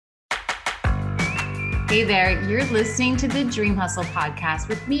Hey there, you're listening to the Dream Hustle podcast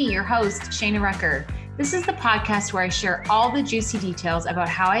with me, your host, Shana Rucker. This is the podcast where I share all the juicy details about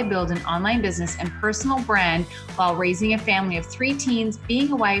how I build an online business and personal brand while raising a family of 3 teens,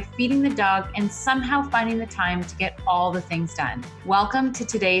 being a wife, feeding the dog, and somehow finding the time to get all the things done. Welcome to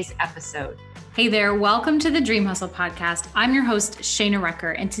today's episode. Hey there, welcome to the Dream Hustle podcast. I'm your host, Shana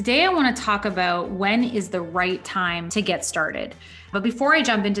Rucker, and today I want to talk about when is the right time to get started. But before I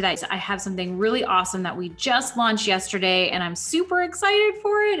jump into that, I have something really awesome that we just launched yesterday, and I'm super excited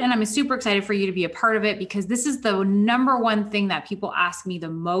for it. And I'm super excited for you to be a part of it because this is the number one thing that people ask me the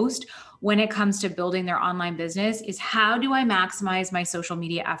most when it comes to building their online business is how do I maximize my social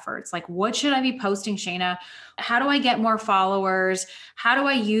media efforts? Like, what should I be posting, Shana? How do I get more followers? How do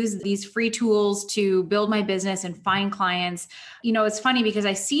I use these free tools to build my business and find clients? You know, it's funny because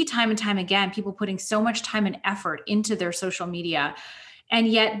I see time and time again, people putting so much time and effort into their social media, and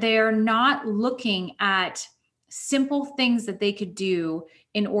yet they're not looking at simple things that they could do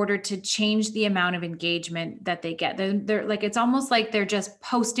in order to change the amount of engagement that they get. They're like, it's almost like they're just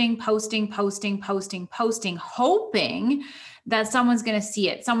posting, hoping that someone's going to see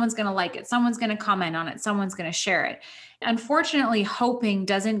it, someone's going to like it, someone's going to comment on it, someone's going to share it. Unfortunately, hoping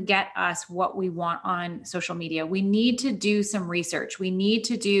doesn't get us what we want on social media. We need to do some research. We need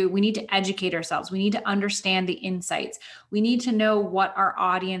to educate ourselves. We need to understand the insights. We need to know what our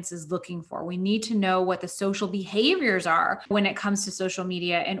audience is looking for. We need to know what the social behaviors are when it comes to social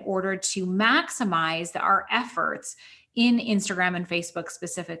media in order to maximize our efforts in Instagram and Facebook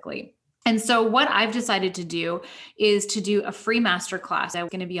specifically. And so what I've decided to do is to do a free masterclass. I'm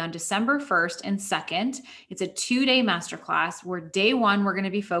going to be on December 1st and 2nd. It's a 2-day masterclass where day 1, we're going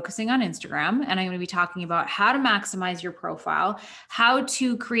to be focusing on Instagram. And I'm going to be talking about how to maximize your profile, how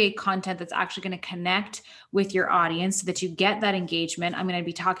to create content that's actually going to connect with your audience so that you get that engagement. I'm going to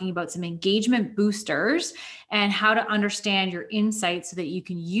be talking about some engagement boosters and how to understand your insights so that you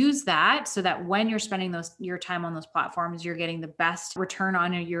can use that so that when you're spending your time on those platforms, you're getting the best return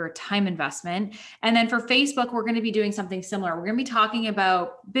on your time investment. And then for Facebook, we're going to be doing something similar. We're going to be talking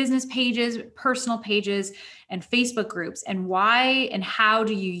about business pages, personal pages, and Facebook groups, and why and how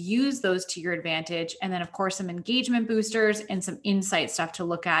do you use those to your advantage. And then of course, some engagement boosters and some insight stuff to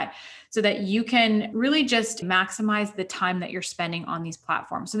look at so that you can really just maximize the time that you're spending on these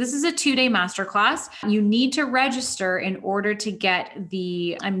platforms. So this is a 2-day masterclass. You need to register in order to get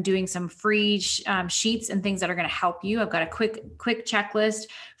I'm doing some free sheets and things that are going to help you. I've got a quick checklist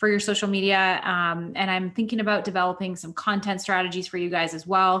for your social media. And I'm thinking about developing some content strategies for you guys as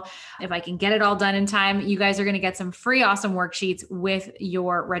well. If I can get it all done in time, you guys are going to get some free, awesome worksheets with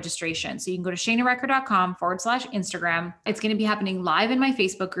your registration. So you can go to shanarucker.com/Instagram. It's going to be happening live in my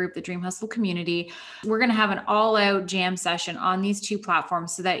Facebook group, the Dream Hustle community. We're going to have an all-out jam session on these 2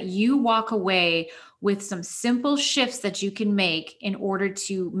 platforms so that you walk away with some simple shifts that you can make in order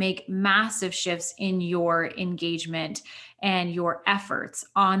to make massive shifts in your engagement and your efforts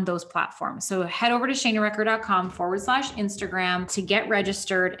on those platforms. So head over to shanarucker.com/Instagram to get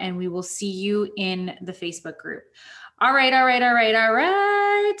registered, and we will see you in the Facebook group. All right.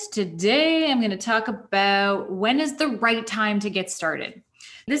 Today I'm going to talk about when is the right time to get started.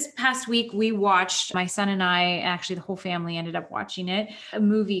 This past week, we watched, my son and I, actually the whole family ended up watching it, a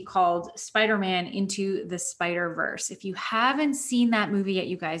movie called Spider-Man Into the Spider-Verse. If you haven't seen that movie yet,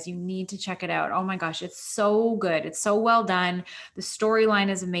 you guys, you need to check it out. Oh my gosh, it's so good. It's so well done. The storyline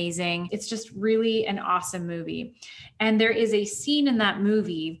is amazing. It's just really an awesome movie. And there is a scene in that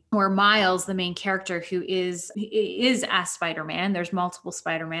movie where Miles, the main character who is as Spider-Man, there's multiple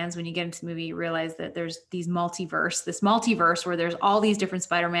Spider-Mans. When you get into the movie, you realize that there's this multiverse where there's all these different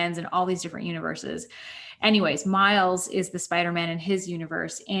Spider-Mans in all these different universes. Anyways, Miles is the Spider-Man in his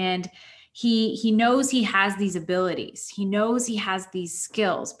universe. And he knows he has these abilities. He knows he has these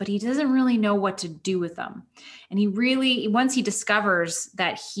skills, but he doesn't really know what to do with them. And once he discovers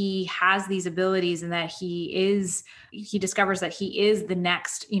that he has these abilities and that he discovers that he is the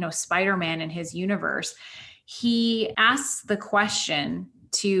next, Spider-Man in his universe, he asks the question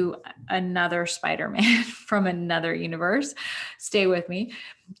to another Spider-Man from another universe. Stay with me.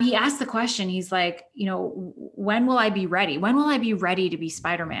 He asked the question, he's like, when will I be ready? When will I be ready to be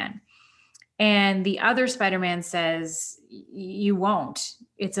Spider-Man? And the other Spider-Man says, you won't.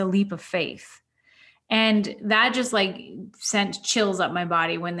 It's a leap of faith. And that just sent chills up my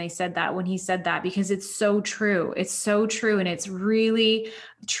body when he said that, because it's so true. It's so true. And it's really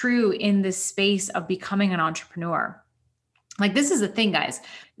true in this space of becoming an entrepreneur. This is the thing, guys.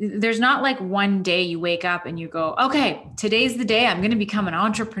 There's not one day you wake up and you go, okay, today's the day I'm going to become an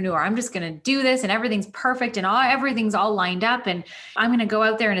entrepreneur. I'm just going to do this and everything's perfect and everything's all lined up and I'm going to go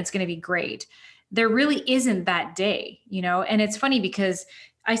out there and it's going to be great. there really isn't that day, and it's funny because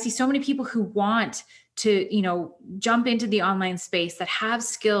I see so many people who want to, jump into the online space, that have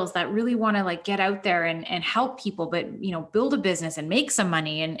skills, that really want to like get out there and help people, but, build a business and make some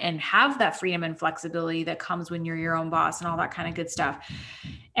money and have that freedom and flexibility that comes when you're your own boss and all that kind of good stuff.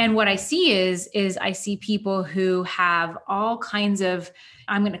 And what I see is I see people who have all kinds of,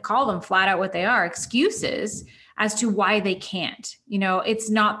 I'm going to call them flat out what they are, excuses as to why they can't. It's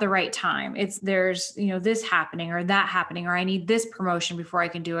not the right time. There's this happening or that happening, or I need this promotion before I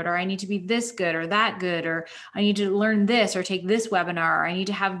can do it, or I need to be this good or that good, or I need to learn this or take this webinar, or I need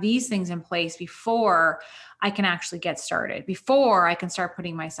to have these things in place before I can actually get started, before I can start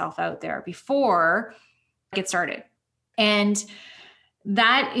putting myself out there, before I get started. And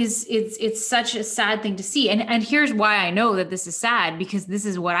that is, it's such a sad thing to see. And here's why I know that this is sad, because this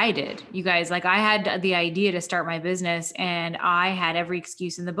is what I did, you guys. Like, I had the idea to start my business and I had every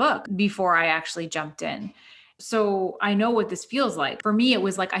excuse in the book before I actually jumped in. So I know what this feels like. For me, it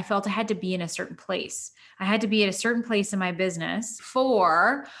was like I felt I had to be in a certain place. I had to be at a certain place in my business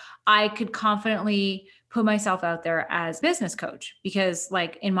before I could confidently put myself out there as business coach. Because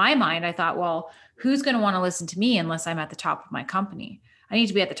like in my mind, I thought, well, who's going to want to listen to me unless I'm at the top of my company? I need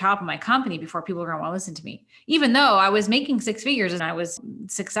to be at the top of my company before people are going to want to listen to me. Even though I was making six figures and I was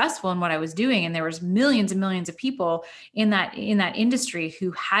successful in what I was doing, and there was millions and millions of people in that industry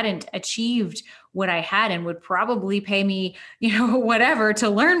who hadn't achieved what I had and would probably pay me, whatever to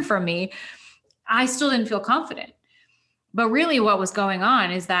learn from me, I still didn't feel confident. But really what was going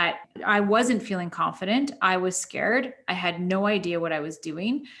on is that I wasn't feeling confident. I was scared. I had no idea what I was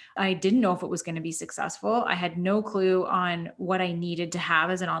doing. I didn't know if it was going to be successful. I had no clue on what I needed to have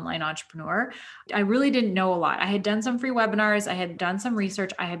as an online entrepreneur. I really didn't know a lot. I had done some free webinars. I had done some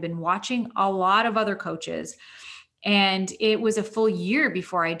research. I had been watching a lot of other coaches. And it was a full year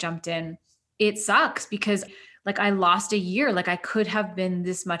before I jumped in. It sucks because like I lost a year. Like I could have been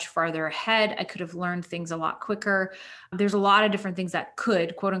this much farther ahead. I could have learned things a lot quicker. There's a lot of different things that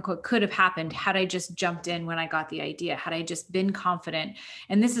could, quote unquote, could have happened had I just jumped in when I got the idea, had I just been confident.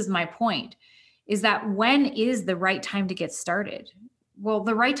 And this is my point, is that when is the right time to get started? Well,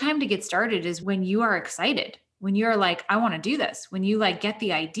 the right time to get started is when you are excited, when you're like, I want to do this, when you like get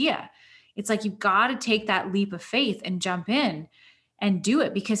the idea. It's like, you've got to take that leap of faith and jump in and do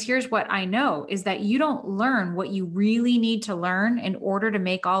it. Because here's what I know is that you don't learn what you really need to learn in order to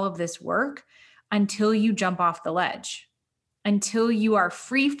make all of this work until you jump off the ledge, until you are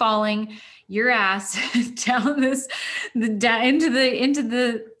free falling your ass down into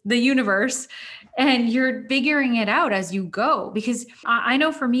the universe, and you're figuring it out as you go. Because I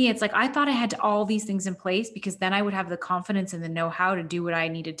know for me, it's like, I thought I had all these things in place because then I would have the confidence and the know-how to do what I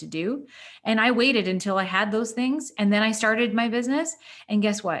needed to do. And I waited until I had those things. And then I started my business. And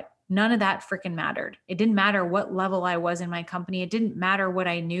guess what? None of that freaking mattered. It didn't matter what level I was in my company. It didn't matter what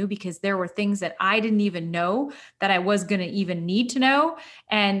I knew, because there were things that I didn't even know that I was going to even need to know.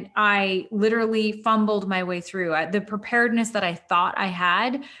 And I literally fumbled my way through. The preparedness that I thought I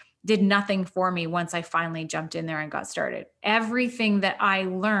had did nothing for me once I finally jumped in there and got started. Everything that I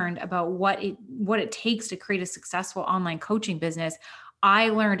learned about what it takes to create a successful online coaching business, I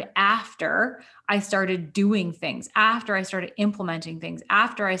learned after I started doing things, after I started implementing things,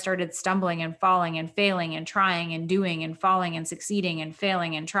 after I started stumbling and falling and failing and trying and doing and falling and succeeding and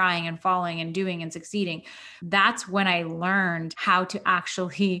failing and trying and falling and doing and succeeding. That's when I learned how to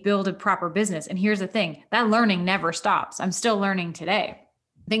actually build a proper business. And here's the thing, that learning never stops. I'm still learning today.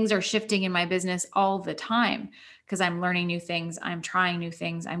 Things are shifting in my business all the time because I'm learning new things. I'm trying new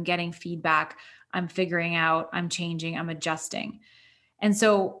things. I'm getting feedback. I'm figuring out, I'm changing, I'm adjusting. And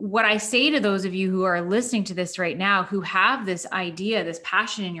so what I say to those of you who are listening to this right now, who have this idea, this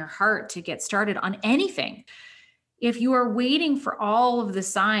passion in your heart to get started on anything, if you are waiting for all of the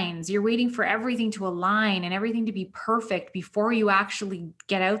signs, you're waiting for everything to align and everything to be perfect before you actually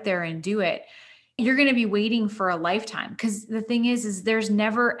get out there and do it, you're going to be waiting for a lifetime. Because the thing is there's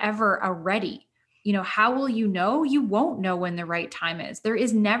never, ever a ready. How will you know? You won't know when the right time is. There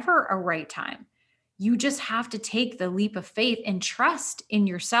is never a right time. You just have to take the leap of faith and trust in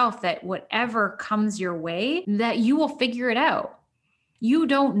yourself that whatever comes your way, that you will figure it out. You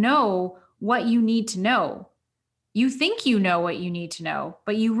don't know what you need to know. You think you know what you need to know,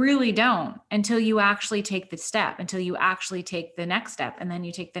 but you really don't until you actually take the step, until you actually take the next step, and then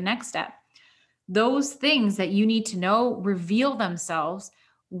you take the next step. Those things that you need to know reveal themselves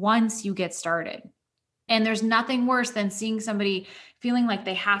once you get started. And there's nothing worse than seeing somebody feeling like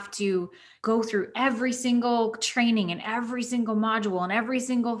they have to go through every single training and every single module and every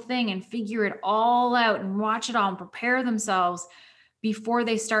single thing and figure it all out and watch it all and prepare themselves before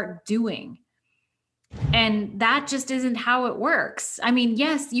they start doing. And that just isn't how it works. I mean,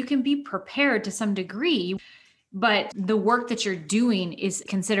 yes, you can be prepared to some degree, but the work that you're doing is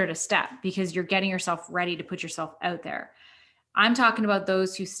considered a step because you're getting yourself ready to put yourself out there. I'm talking about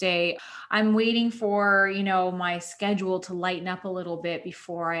those who say, I'm waiting for, my schedule to lighten up a little bit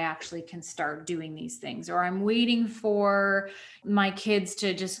before I actually can start doing these things. Or I'm waiting for my kids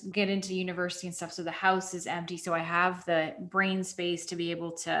to just get into university and stuff. So the house is empty. So I have the brain space to be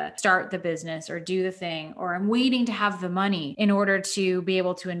able to start the business or do the thing. Or I'm waiting to have the money in order to be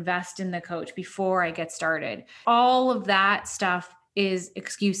able to invest in the coach before I get started. All of that stuff is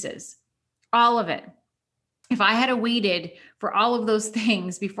excuses. All of it. If I had waited for all of those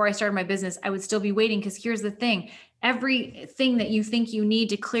things before I started my business, I would still be waiting, because here's the thing. Everything that you think you need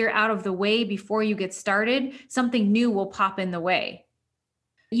to clear out of the way before you get started, something new will pop in the way.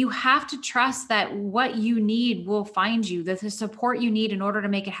 You have to trust that what you need will find you, that the support you need in order to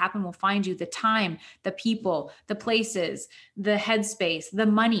make it happen will find you, the time, the people, the places, the headspace, the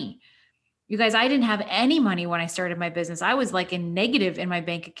money. You guys, I didn't have any money when I started my business. I was like in negative in my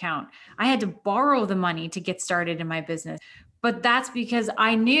bank account. I had to borrow the money to get started in my business. But that's because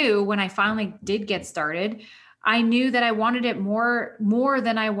I knew when I finally did get started, I knew that I wanted it more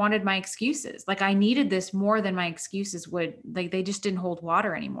than I wanted my excuses. Like I needed this more than my excuses would, like they just didn't hold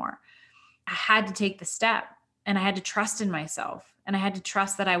water anymore. I had to take the step, and I had to trust in myself, and I had to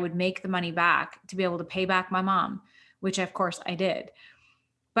trust that I would make the money back to be able to pay back my mom, which of course I did.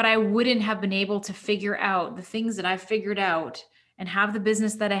 But I wouldn't have been able to figure out the things that I've figured out and have the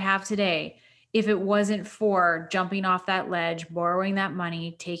business that I have today if it wasn't for jumping off that ledge, borrowing that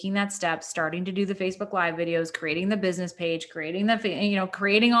money, taking that step, starting to do the Facebook Live videos, creating the business page, creating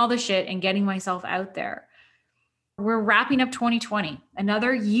all the shit and getting myself out there. We're wrapping up 2020.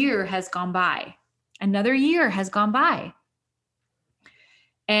 Another year has gone by.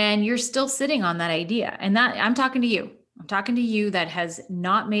 And you're still sitting on that idea. And that I'm talking to you. I'm talking to you that has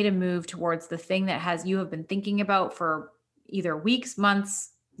not made a move towards the thing that you have been thinking about for either weeks,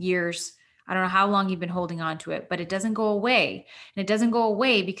 months, years. I don't know how long you've been holding on to it, but it doesn't go away. And it doesn't go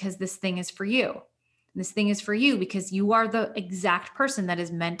away because this thing is for you. And this thing is for you because you are the exact person that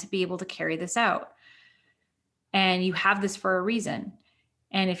is meant to be able to carry this out. And you have this for a reason.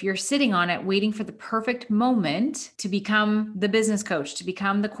 And if you're sitting on it, waiting for the perfect moment to become the business coach, to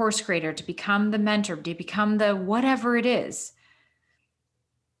become the course creator, to become the mentor, to become the whatever it is,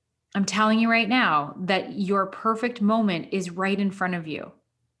 I'm telling you right now that your perfect moment is right in front of you.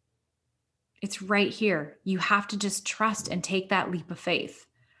 It's right here. You have to just trust and take that leap of faith.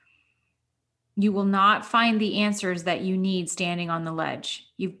 You will not find the answers that you need standing on the ledge.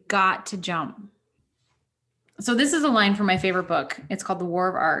 You've got to jump. So this is a line from my favorite book. It's called The War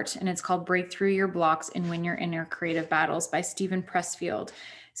of Art, and it's called Break Through Your Blocks and Win Your Inner Creative Battles by Steven Pressfield.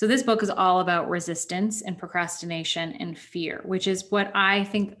 So this book is all about resistance and procrastination and fear, which is what I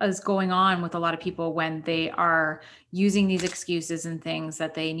think is going on with a lot of people when they are using these excuses and things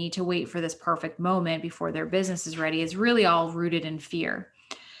that they need to wait for this perfect moment before their business is ready, is really all rooted in fear.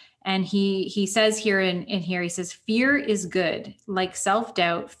 And he says here he says, fear is good. Like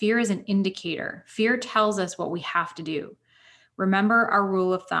self-doubt, fear is an indicator. Fear tells us what we have to do. Remember our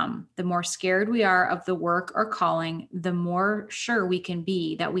rule of thumb. The more scared we are of the work or calling, the more sure we can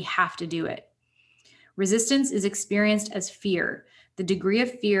be that we have to do it. Resistance is experienced as fear. The degree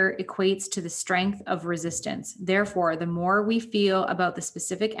of fear equates to the strength of resistance. Therefore, the more we feel about the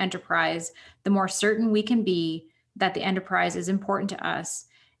specific enterprise, the more certain we can be that the enterprise is important to us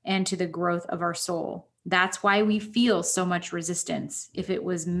and to the growth of our soul. That's why we feel so much resistance. If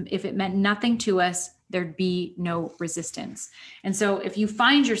it meant nothing to us, there'd be no resistance. And so if you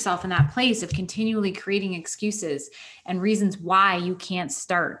find yourself in that place of continually creating excuses and reasons why you can't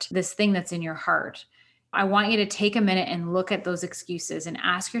start this thing that's in your heart, I want you to take a minute and look at those excuses and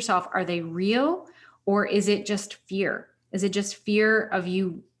ask yourself, are they real, or is it just fear? Is it just fear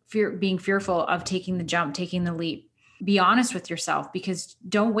being fearful of taking the jump, taking the leap? Be honest with yourself, because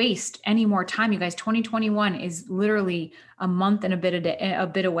don't waste any more time. You guys, 2021 is literally a month and a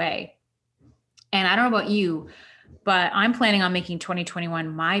bit away. And I don't know about you, but I'm planning on making 2021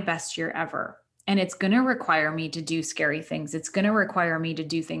 my best year ever. And it's going to require me to do scary things. It's going to require me to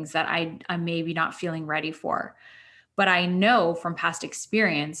do things that I'm maybe not feeling ready for. But I know from past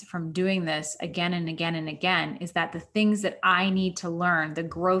experience, from doing this again and again and again, is that the things that I need to learn, the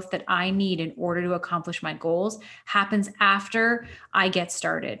growth that I need in order to accomplish my goals, happens after I get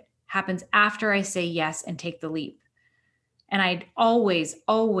started, happens after I say yes and take the leap. And I'd always,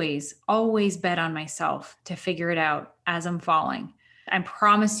 always, always bet on myself to figure it out as I'm falling. I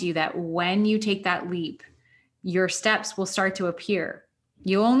promise you that when you take that leap, your steps will start to appear.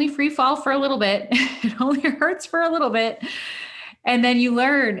 You only free fall for a little bit. It only hurts for a little bit. And then you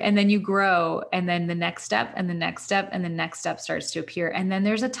learn, and then you grow, and then the next step and the next step and the next step starts to appear. And then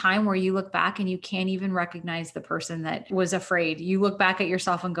there's a time where you look back and you can't even recognize the person that was afraid. You look back at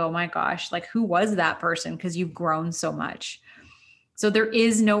yourself and go, my gosh, like who was that person? Because you've grown so much. So there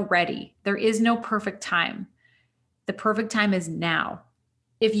is no ready. There is no perfect time. The perfect time is now.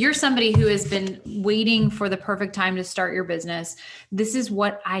 If you're somebody who has been waiting for the perfect time to start your business, this is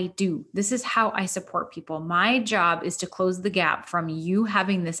what I do. This is how I support people. My job is to close the gap from you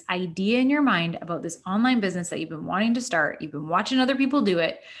having this idea in your mind about this online business that you've been wanting to start. You've been watching other people do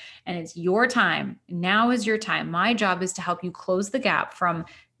it, and it's your time. Now is your time. My job is to help you close the gap from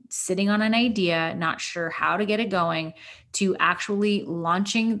sitting on an idea, not sure how to get it going, to actually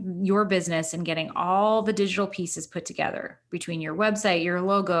launching your business and getting all the digital pieces put together between your website, your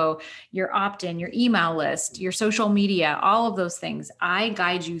logo, your opt-in, your email list, your social media, all of those things. I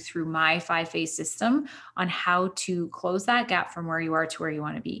guide you through my 5-phase system on how to close that gap from where you are to where you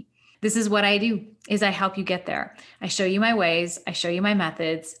want to be. This is what I do, is I help you get there. I show you my ways. I show you my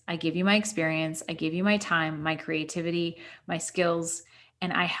methods. I give you my experience. I give you my time, my creativity, my skills,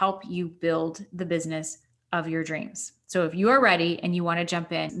 and I help you build the business of your dreams. So if you are ready and you want to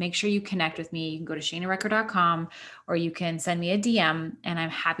jump in, make sure you connect with me. You can go to ShanaRecker.com, or you can send me a DM, and I'm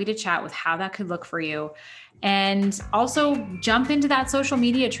happy to chat with how that could look for you. And also jump into that social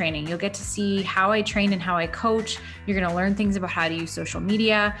media training. You'll get to see how I train and how I coach. You're going to learn things about how to use social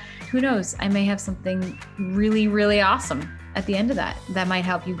media. Who knows? I may have something really, really awesome at the end of that might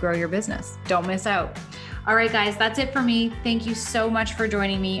help you grow your business. Don't miss out. All right, guys, that's it for me. Thank you so much for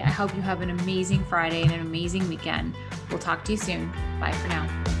joining me. I hope you have an amazing Friday and an amazing weekend. We'll talk to you soon. Bye for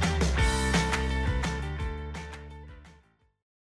now.